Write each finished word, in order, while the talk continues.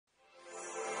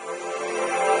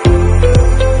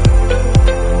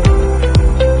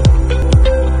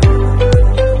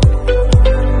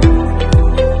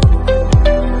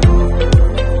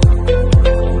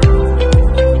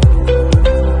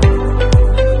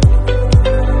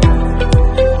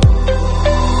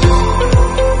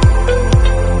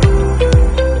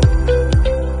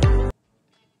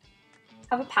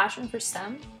passion for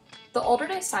STEM? The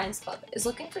Allderdice Science Club is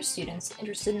looking for students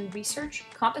interested in research,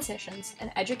 competitions,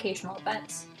 and educational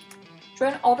events.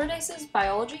 Join Allderdice's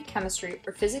biology, chemistry,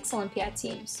 or physics Olympiad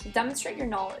teams to demonstrate your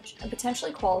knowledge and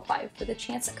potentially qualify for the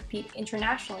chance to compete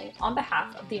internationally on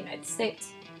behalf of the United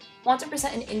States. Want to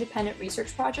present an independent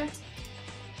research project?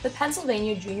 The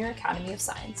Pennsylvania Junior Academy of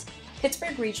Science,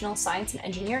 Pittsburgh Regional Science and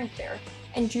Engineering Fair,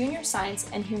 and Junior Science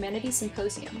and Humanities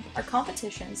Symposium are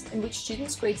competitions in which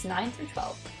students grades 9 through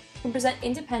 12 can present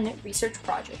independent research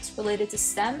projects related to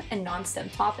STEM and non-STEM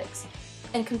topics,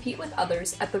 and compete with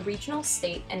others at the regional,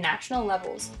 state, and national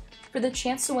levels for the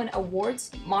chance to win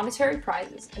awards, monetary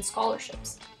prizes, and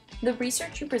scholarships. The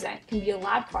research you present can be a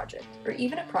lab project or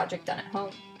even a project done at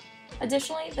home.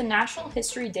 Additionally, the National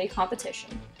History Day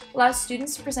competition allows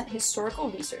students to present historical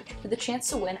research for the chance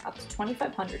to win up to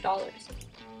 $2,500.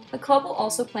 The club will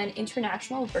also plan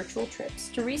international virtual trips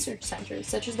to research centers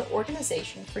such as the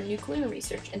Organization for Nuclear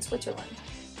Research in Switzerland,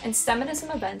 and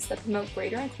STEMism events that promote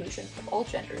greater inclusion of all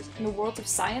genders in the worlds of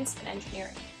science and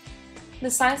engineering. The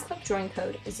Science Club join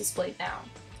code is displayed now.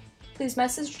 Please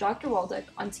message Dr. Waldeck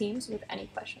on Teams with any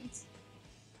questions.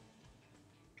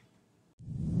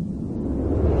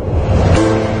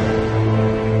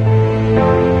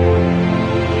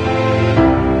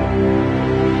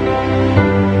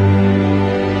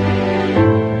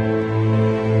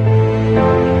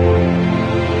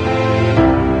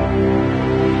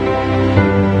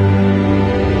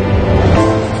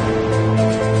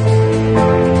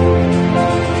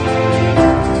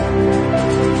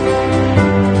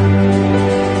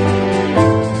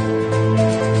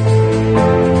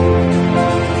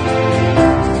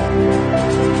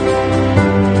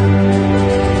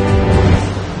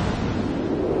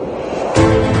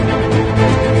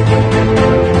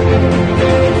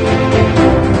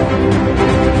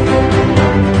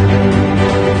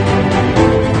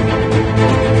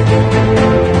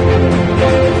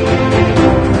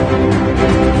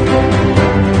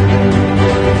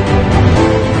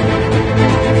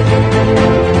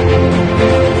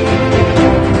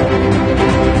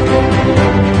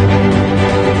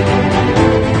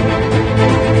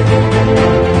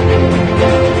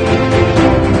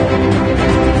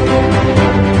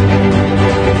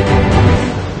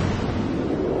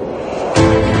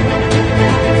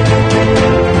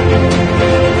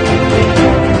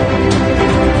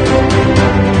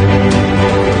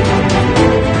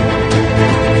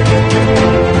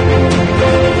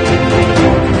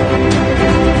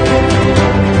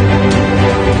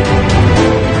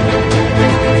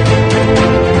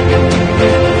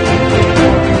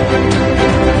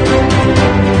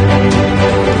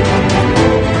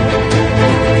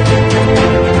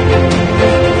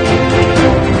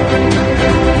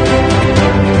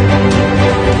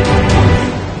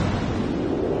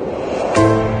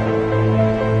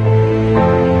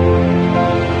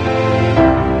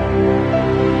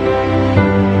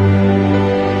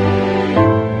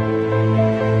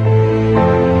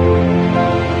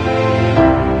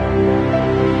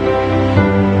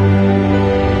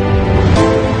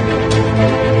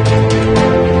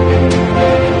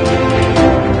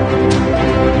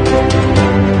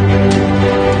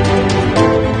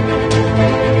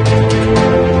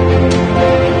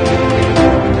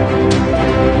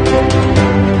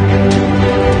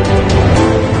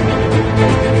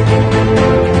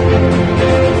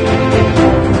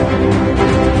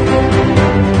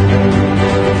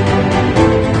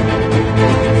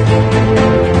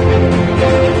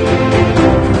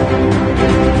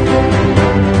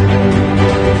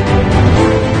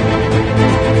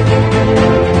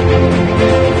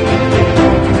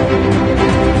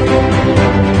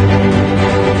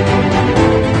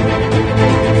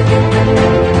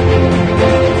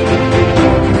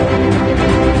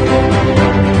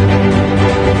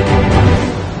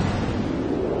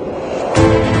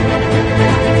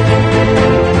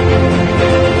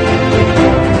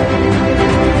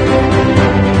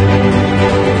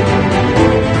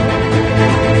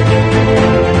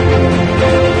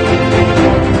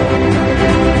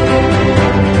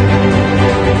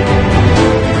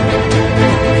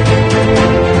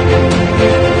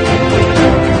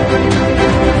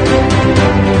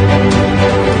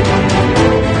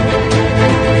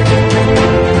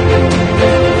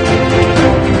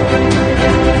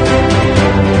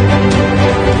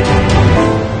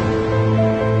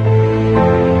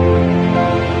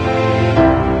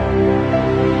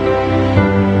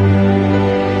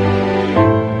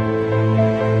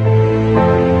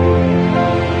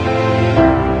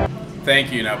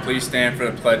 Thank you. Now please stand for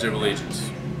the Pledge of Allegiance.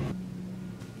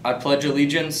 I pledge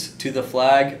allegiance to the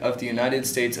flag of the United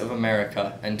States of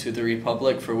America and to the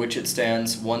republic for which it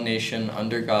stands, one nation,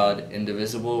 under God,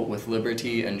 indivisible, with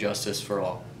liberty and justice for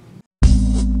all.